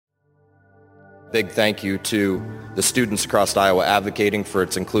Big thank you to the students across Iowa advocating for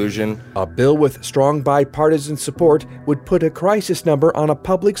its inclusion. A bill with strong bipartisan support would put a crisis number on a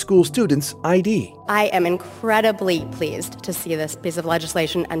public school student's ID. I am incredibly pleased to see this piece of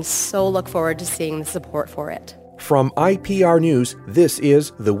legislation and so look forward to seeing the support for it. From IPR News, this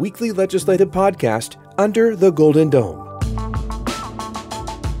is the weekly legislative podcast, Under the Golden Dome.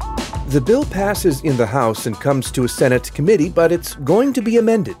 The bill passes in the House and comes to a Senate committee, but it's going to be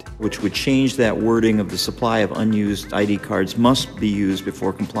amended. Which would change that wording of the supply of unused ID cards must be used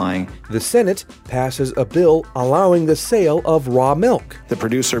before complying. The Senate passes a bill allowing the sale of raw milk. The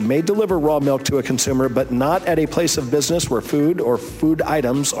producer may deliver raw milk to a consumer, but not at a place of business where food or food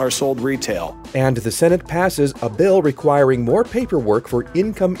items are sold retail. And the Senate passes a bill requiring more paperwork for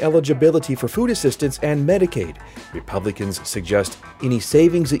income eligibility for food assistance and Medicaid. Republicans suggest any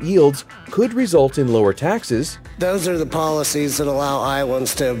savings it yields could result in lower taxes. Those are the policies that allow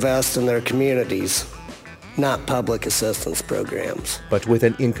Iowans to invest in their communities, not public assistance programs. But with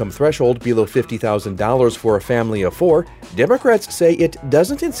an income threshold below $50,000 for a family of four, Democrats say it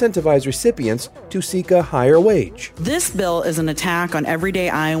doesn't incentivize recipients to seek a higher wage. This bill is an attack on everyday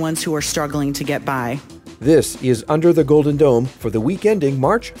Iowans who are struggling to get by. This is Under the Golden Dome for the week ending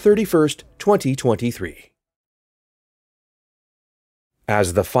March 31st, 2023.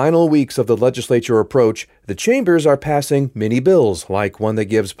 As the final weeks of the legislature approach, the chambers are passing mini bills, like one that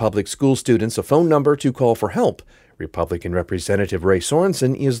gives public school students a phone number to call for help. Republican Representative Ray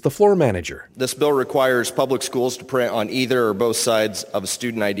Sorensen is the floor manager. This bill requires public schools to print on either or both sides of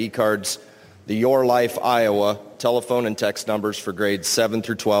student ID cards the Your Life Iowa telephone and text numbers for grades 7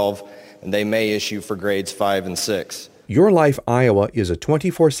 through 12, and they may issue for grades 5 and 6. Your Life Iowa is a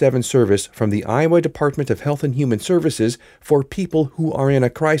 24/7 service from the Iowa Department of Health and Human Services for people who are in a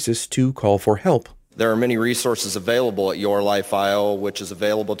crisis to call for help. There are many resources available at Your Life Iowa, which is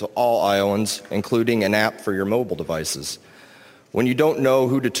available to all Iowans, including an app for your mobile devices. When you don't know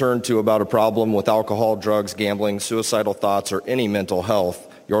who to turn to about a problem with alcohol, drugs, gambling, suicidal thoughts, or any mental health,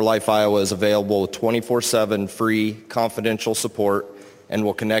 Your Life Iowa is available with 24/7 free, confidential support and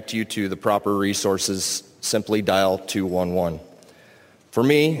will connect you to the proper resources. Simply dial 211. For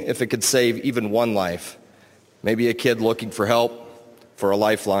me, if it could save even one life, maybe a kid looking for help, for a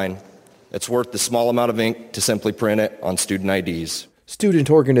lifeline, it's worth the small amount of ink to simply print it on student IDs.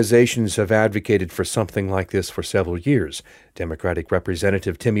 Student organizations have advocated for something like this for several years. Democratic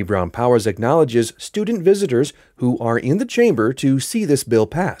Representative Timmy Brown Powers acknowledges student visitors who are in the chamber to see this bill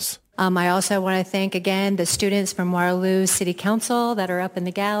pass. I also want to thank again the students from Waterloo City Council that are up in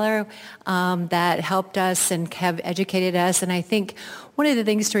the gallery that helped us and have educated us. And I think one of the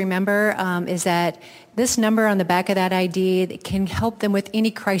things to remember is that this number on the back of that ID can help them with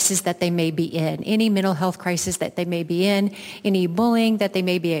any crisis that they may be in, any mental health crisis that they may be in, any bullying that they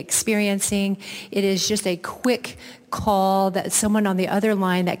may be experiencing. It is just a quick call that someone on the other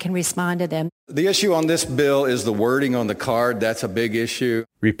line that can respond to them. The issue on this bill is the wording on the card. That's a big issue.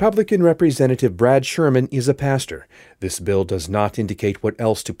 Republican Representative Brad Sherman is a pastor. This bill does not indicate what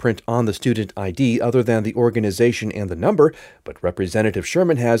else to print on the student ID other than the organization and the number, but Representative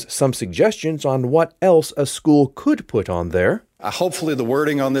Sherman has some suggestions on what else a school could put on there. Hopefully the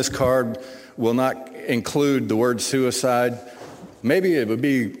wording on this card will not include the word suicide. Maybe it would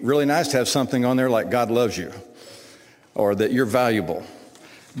be really nice to have something on there like God loves you or that you're valuable.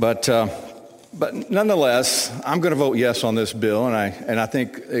 But nonetheless, I'm going to vote yes on this bill, and I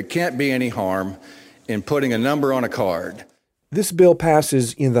think it can't be any harm in putting a number on a card. This bill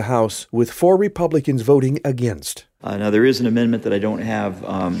passes in the House with 4 Republicans voting against. Now, there is an amendment that I don't have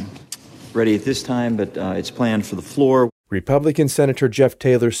ready at this time, but it's planned for the floor. Republican Senator Jeff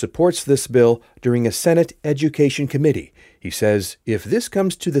Taylor supports this bill during a Senate Education Committee. He says if this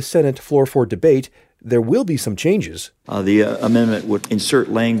comes to the Senate floor for debate, there will be some changes. The amendment would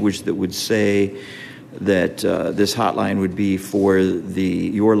insert language that would say that this hotline would be for the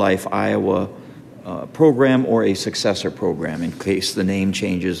Your Life Iowa program or a successor program in case the name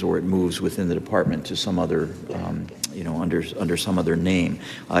changes or it moves within the department to some other, under some other name.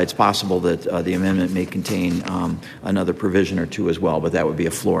 It's possible that the amendment may contain another provision or two as well, but that would be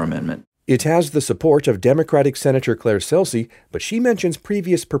a floor amendment. It has the support of Democratic Senator Claire Celsey, but she mentions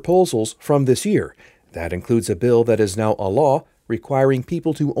previous proposals from this year. That includes a bill that is now a law requiring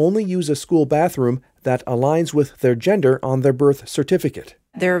people to only use a school bathroom that aligns with their gender on their birth certificate.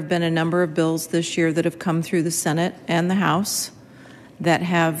 There have been a number of bills this year that have come through the Senate and the House that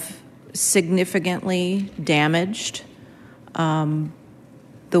have significantly damaged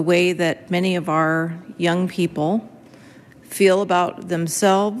the way that many of our young people feel about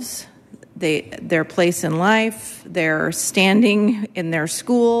themselves, their place in life, their standing in their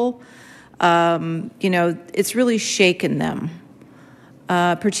school, it's really shaken them,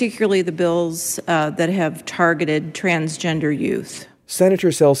 particularly the bills that have targeted transgender youth. Senator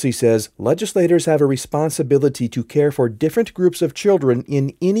Celsey says legislators have a responsibility to care for different groups of children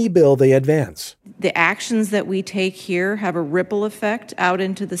in any bill they advance. The actions that we take here have a ripple effect out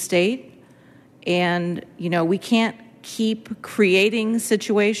into the state. And, we can't keep creating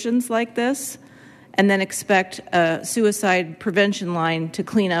situations like this and then expect a suicide prevention line to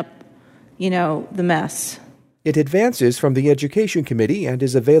clean up, the mess. It advances from the Education Committee and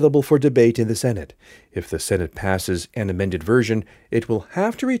is available for debate in the Senate. If the Senate passes an amended version, it will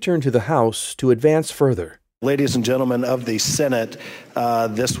have to return to the House to advance further. Ladies and gentlemen of the Senate,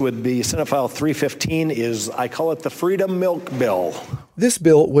 this would be Senate File 315 I call it the Freedom Milk Bill. This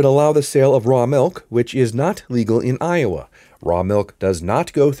bill would allow the sale of raw milk, which is not legal in Iowa. Raw milk does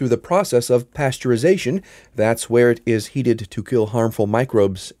not go through the process of pasteurization. That's where it is heated to kill harmful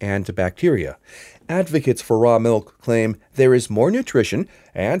microbes and bacteria. Advocates for raw milk claim there is more nutrition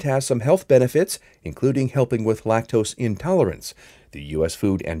and has some health benefits, including helping with lactose intolerance. The U.S.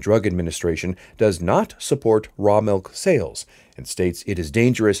 Food and Drug Administration does not support raw milk sales and states it is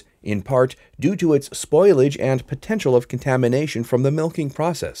dangerous, in part due to its spoilage and potential of contamination from the milking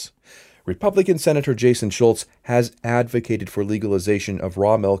process. Republican Senator Jason Schultz has advocated for legalization of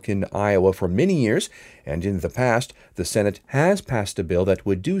raw milk in Iowa for many years, and in the past, the Senate has passed a bill that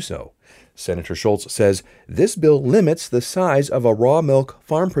would do so. Senator Schultz says this bill limits the size of a raw milk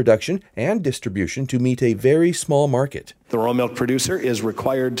farm production and distribution to meet a very small market. The raw milk producer is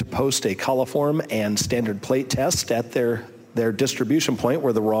required to post a coliform and standard plate test at their distribution point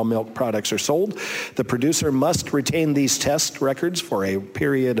where the raw milk products are sold. The producer must retain these test records for a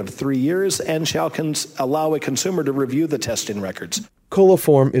period of 3 years and shall allow a consumer to review the testing records.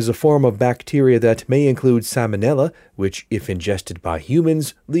 Coliform is a form of bacteria that may include salmonella, which, if ingested by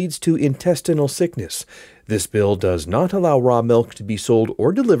humans, leads to intestinal sickness. This bill does not allow raw milk to be sold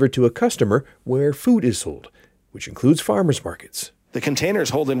or delivered to a customer where food is sold, which includes farmers markets. The containers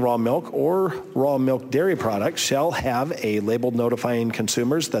holding raw milk or raw milk dairy products shall have a label notifying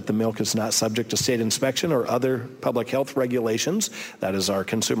consumers that the milk is not subject to state inspection or other public health regulations. That is our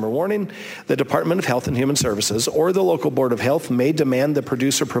consumer warning. The Department of Health and Human Services or the local Board of Health may demand the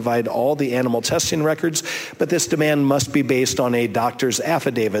producer provide all the animal testing records, but this demand must be based on a doctor's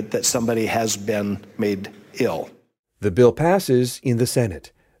affidavit that somebody has been made ill. The bill passes in the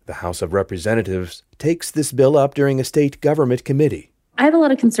Senate. The House of Representatives takes this bill up during a state government committee. I have a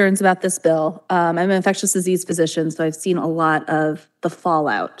lot of concerns about this bill. I'm an infectious disease physician, so I've seen a lot of the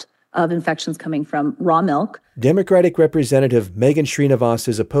fallout of infections coming from raw milk. Democratic Representative Megan Srinivas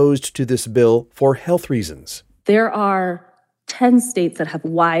is opposed to this bill for health reasons. There are 10 states that have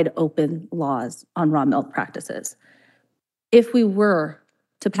wide open laws on raw milk practices. If we were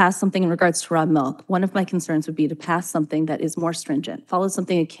to pass something in regards to raw milk, one of my concerns would be to pass something that is more stringent, follow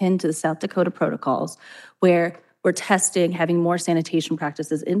something akin to the South Dakota protocols, where we're testing, having more sanitation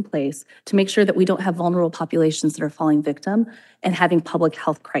practices in place to make sure that we don't have vulnerable populations that are falling victim and having public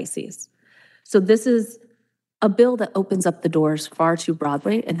health crises. So this is a bill that opens up the doors far too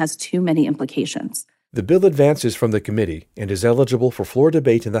broadly and has too many implications. The bill advances from the committee and is eligible for floor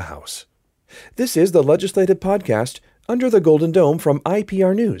debate in the House. This is the Legislative Podcast under the Golden Dome from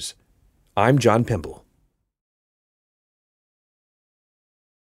IPR News. I'm John Pimble.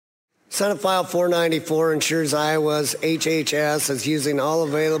 Senate File 494 ensures Iowa's HHS is using all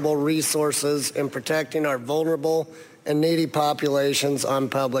available resources in protecting our vulnerable and needy populations on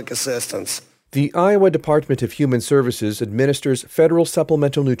public assistance. The Iowa Department of Human Services administers Federal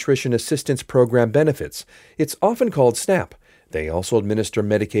Supplemental Nutrition Assistance Program benefits. It's often called SNAP. They also administer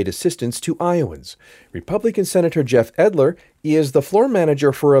Medicaid assistance to Iowans. Republican Senator Jeff Edler is the floor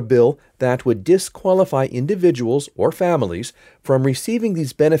manager for a bill that would disqualify individuals or families from receiving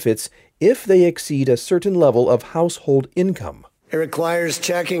these benefits if they exceed a certain level of household income. It requires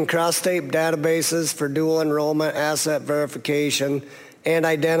checking cross-state databases for dual enrollment, asset verification, and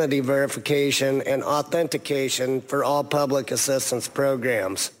identity verification and authentication for all public assistance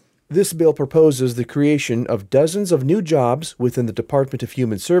programs. This bill proposes the creation of dozens of new jobs within the Department of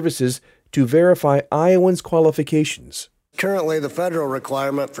Human Services to verify Iowans' qualifications. Currently, the federal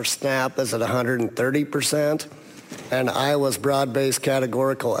requirement for SNAP is at 130%, and Iowa's broad-based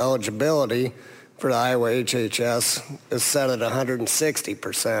categorical eligibility for the Iowa HHS is set at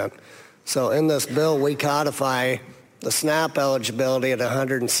 160%. So in this bill, we codify the SNAP eligibility at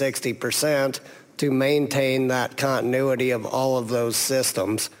 160% to maintain that continuity of all of those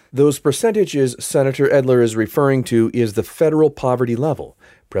systems. Those percentages Senator Edler is referring to is the federal poverty level.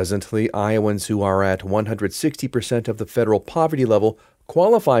 Presently, Iowans who are at 160% of the federal poverty level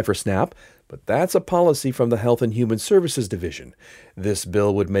qualify for SNAP, But that's a policy from the Health and Human Services Division. This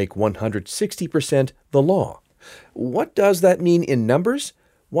bill would make 160% the law. What does that mean in numbers?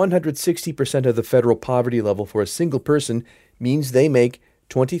 160% of the federal poverty level for a single person means they make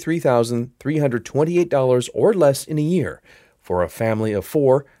 $23,328 or less in a year. For a family of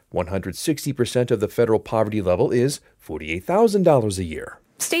four, 160% of the federal poverty level is $48,000 a year.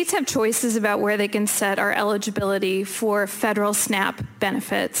 States have choices about where they can set our eligibility for federal SNAP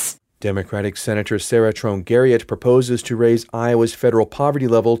benefits. Democratic Senator Sarah Trone Garriott proposes to raise Iowa's federal poverty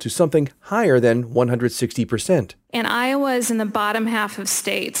level to something higher than 160%. And Iowa is in the bottom half of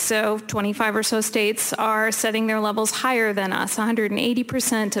states, so 25 or so states are setting their levels higher than us,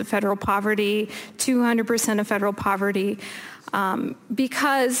 180% of federal poverty, 200% of federal poverty,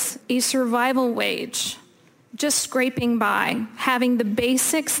 because a survival wage, just scraping by, having the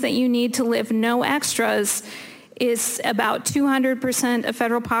basics that you need to live, no extras, is about 200% of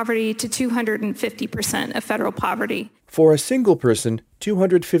federal poverty to 250% of federal poverty. For a single person,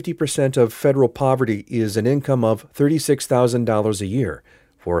 250% of federal poverty is an income of $36,000 a year.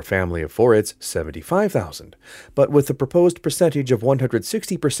 For a family of four, it's $75,000. But with the proposed percentage of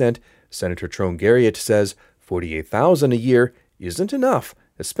 160%, Senator Trone Garriott says $48,000 a year isn't enough,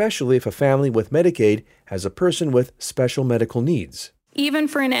 especially if a family with Medicaid has a person with special medical needs. Even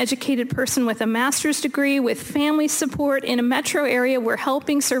for an educated person with a master's degree, with family support in a metro area where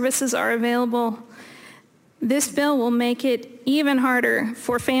helping services are available, this bill will make it even harder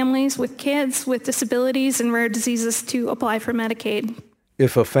for families with kids with disabilities and rare diseases to apply for Medicaid.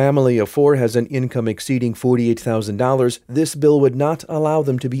 If a family of four has an income exceeding $48,000, this bill would not allow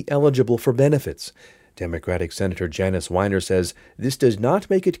them to be eligible for benefits. Democratic Senator Janice Weiner says this does not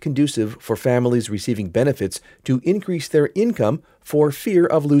make it conducive for families receiving benefits to increase their income for fear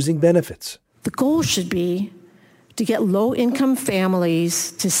of losing benefits. The goal should be to get low-income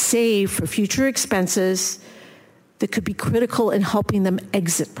families to save for future expenses that could be critical in helping them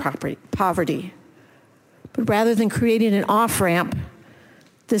exit poverty. But rather than creating an off-ramp,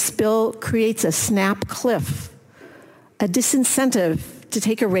 this bill creates a SNAP cliff, a disincentive to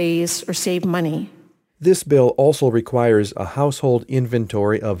take a raise or save money. This bill also requires a household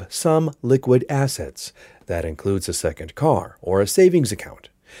inventory of some liquid assets. That includes a second car or a savings account.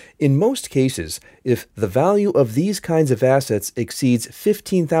 In most cases, if the value of these kinds of assets exceeds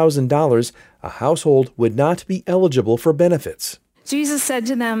 $15,000, a household would not be eligible for benefits. Jesus said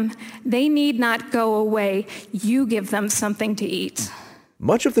to them, "They need not go away. You give them something to eat."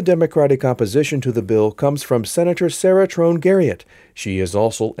 Much of the Democratic opposition to the bill comes from Senator Sarah Trone Garriott. She is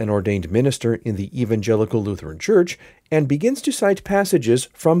also an ordained minister in the Evangelical Lutheran Church and begins to cite passages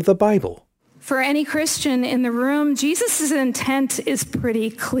from the Bible. For any Christian in the room, Jesus' intent is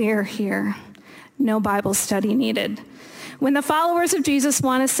pretty clear here. No Bible study needed. When the followers of Jesus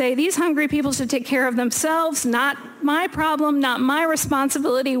want to say, these hungry people should take care of themselves, not my problem, not my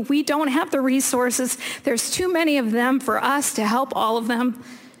responsibility, we don't have the resources, there's too many of them for us to help all of them,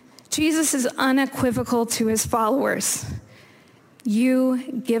 Jesus is unequivocal to his followers.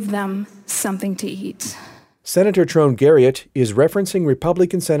 You give them something to eat. Senator Trone Garriott is referencing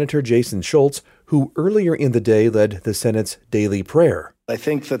Republican Senator Jason Schultz, who earlier in the day led the Senate's daily prayer. I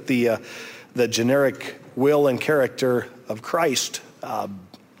think that the generic will and character of Christ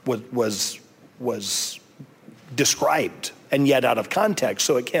was described and yet out of context,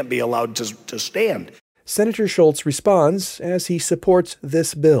 so it can't be allowed to stand. Senator Schultz responds as he supports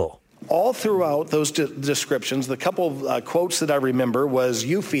this bill. All throughout those descriptions, the couple of quotes that I remember was,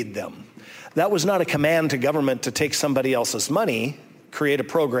 "You feed them." That was not a command to government to take somebody else's money, create a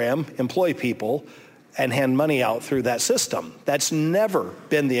program, employ people, and hand money out through that system. That's never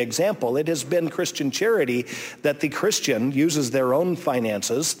been the example. It has been Christian charity that the Christian uses their own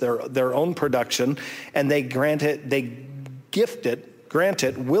finances, their own production, and they grant it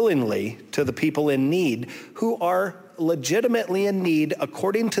willingly to the people in need who are legitimately in need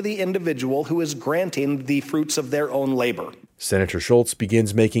according to the individual who is granting the fruits of their own labor. Senator Schultz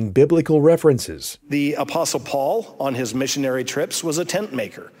begins making biblical references. The Apostle Paul, on his missionary trips, was a tent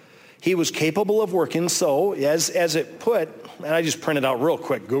maker. He was capable of working, so as it put, and I just printed out real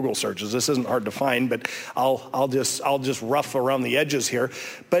quick Google searches. This isn't hard to find, but I'll just rough around the edges here.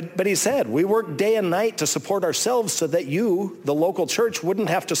 But he said, we work day and night to support ourselves so that you, the local church, wouldn't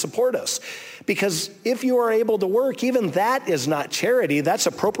have to support us. Because if you are able to work, even that is not charity. That's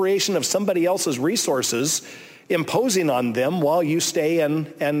appropriation of somebody else's resources, imposing on them while you stay and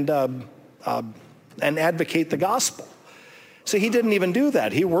advocate the gospel. So he didn't even do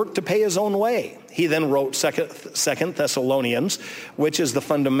that. He worked to pay his own way. He then wrote Second Thessalonians, which is the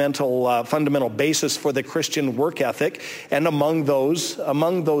fundamental basis for the Christian work ethic. And among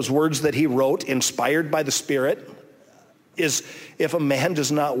those words that he wrote, inspired by the Spirit, is, if a man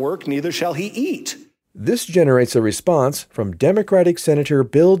does not work, neither shall he eat. This generates a response from Democratic Senator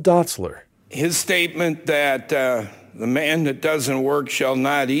Bill Dotzler. His statement that the man that doesn't work shall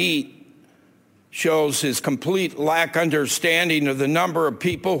not eat shows his complete lack understanding of the number of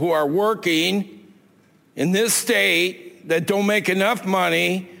people who are working in this state that don't make enough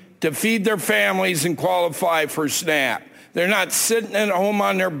money to feed their families and qualify for SNAP. They're not sitting at home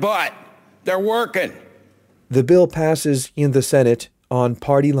on their butt. They're working. The bill passes in the Senate on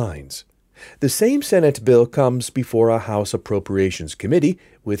party lines. The same Senate bill comes before a House Appropriations Committee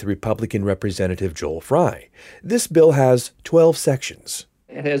with Republican Representative Joel Fry. This bill has 12 sections.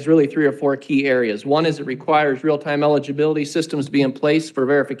 It has really 3 or 4 key areas. One is it requires real-time eligibility systems to be in place for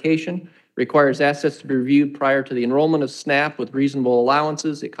verification, requires assets to be reviewed prior to the enrollment of SNAP with reasonable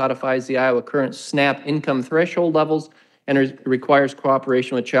allowances. It codifies the Iowa current SNAP income threshold levels, and it requires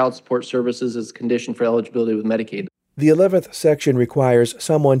cooperation with child support services as a condition for eligibility with Medicaid. The 11th section requires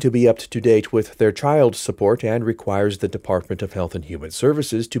someone to be up to date with their child support and requires the Department of Health and Human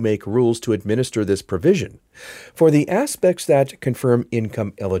Services to make rules to administer this provision. For the aspects that confirm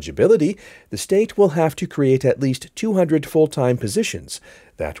income eligibility, the state will have to create at least 200 full-time positions.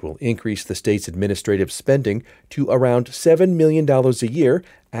 That will increase the state's administrative spending to around $7 million a year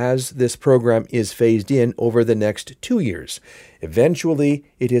as this program is phased in over the next 2 years. Eventually,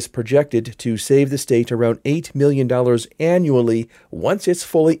 it is projected to save the state around $8 million annually once it's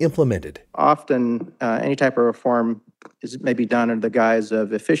fully implemented. Often, any type of reform is maybe done under the guise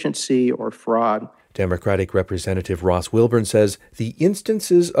of efficiency or fraud. Democratic Representative Ross Wilburn says the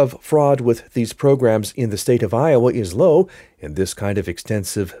instances of fraud with these programs in the state of Iowa is low, and this kind of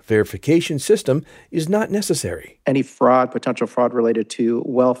extensive verification system is not necessary. Any fraud, potential fraud related to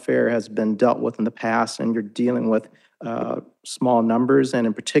welfare has been dealt with in the past, and you're dealing with small numbers. And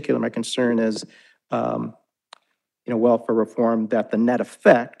in particular, my concern is, welfare reform, that the net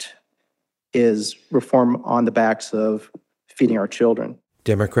effect is reform on the backs of feeding our children.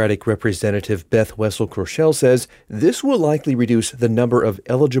 Democratic Representative Beth Wessel-Kroschel says this will likely reduce the number of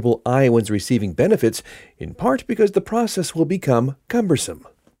eligible Iowans receiving benefits, in part because the process will become cumbersome.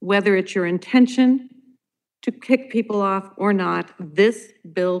 Whether it's your intention to kick people off or not, this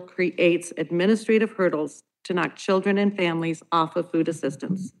bill creates administrative hurdles to knock children and families off of food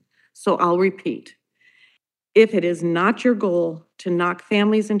assistance. So I'll repeat. If it is not your goal to knock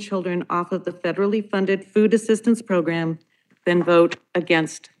families and children off of the federally funded food assistance program, then vote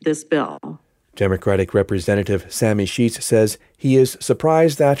against this bill. Democratic Representative Sammy Sheets says he is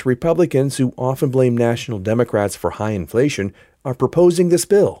surprised that Republicans, who often blame national Democrats for high inflation, are proposing this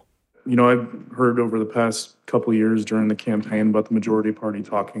bill. I've heard over the past couple of years during the campaign about the majority party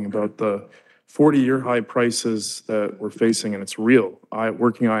talking about the 40-year high prices that we're facing, and it's real.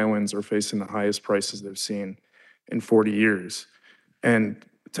 Working Iowans are facing the highest prices they've seen in 40 years. And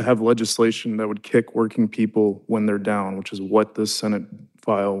to have legislation that would kick working people when they're down, which is what this Senate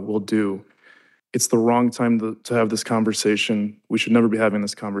file will do, it's the wrong time to have this conversation. We should never be having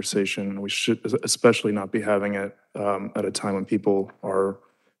this conversation. We should especially not be having it at a time when people are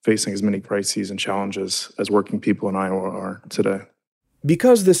facing as many crises and challenges as working people in Iowa are today.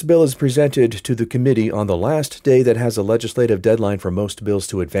 Because this bill is presented to the committee on the last day that has a legislative deadline for most bills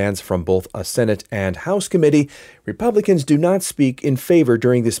to advance from both a Senate and House committee, Republicans do not speak in favor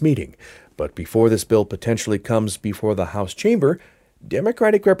during this meeting. But before this bill potentially comes before the House chamber,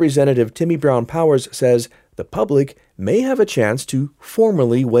 Democratic Representative Timmy Brown Powers says the public may have a chance to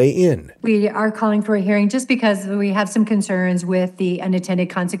formally weigh in. We are calling for a hearing just because we have some concerns with the unintended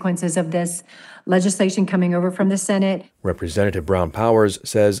consequences of this legislation coming over from the Senate. Representative Brown Powers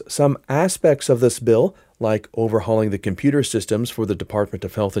says some aspects of this bill, like overhauling the computer systems for the Department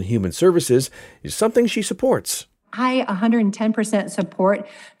of Health and Human Services, is something she supports. I 110% support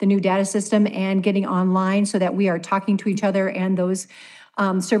the new data system and getting online so that we are talking to each other, and those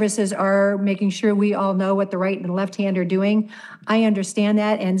services are making sure we all know what the right and the left hand are doing. I understand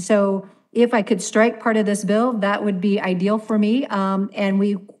that. And so if I could strike part of this bill, that would be ideal for me. And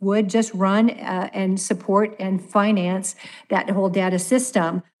we would just run and support and finance that whole data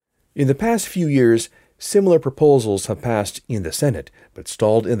system. In the past few years, similar proposals have passed in the Senate, but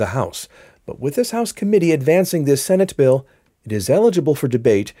stalled in the House. But with this House committee advancing this Senate bill, it is eligible for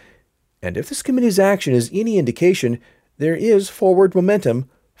debate. And if this committee's action is any indication, there is forward momentum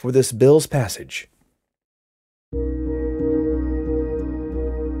for this bill's passage.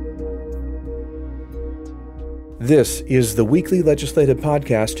 This is the weekly legislative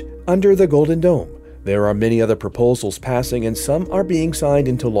podcast, Under the Golden Dome. There are many other proposals passing, and some are being signed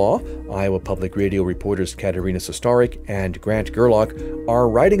into law. Iowa Public Radio reporters Katerina Sostarek and Grant Gerlach are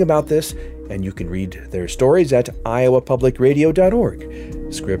writing about this, and you can read their stories at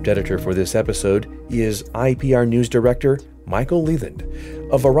iowapublicradio.org. Script editor for this episode is IPR News Director Michael Leland.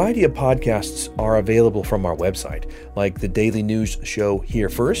 A variety of podcasts are available from our website, like the daily news show Here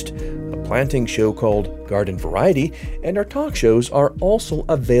First, a planting show called Garden Variety, and our talk shows are also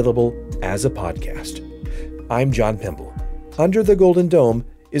available as a podcast. I'm John Pemble. Under the Golden Dome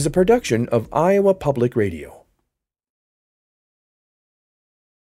is a production of Iowa Public Radio.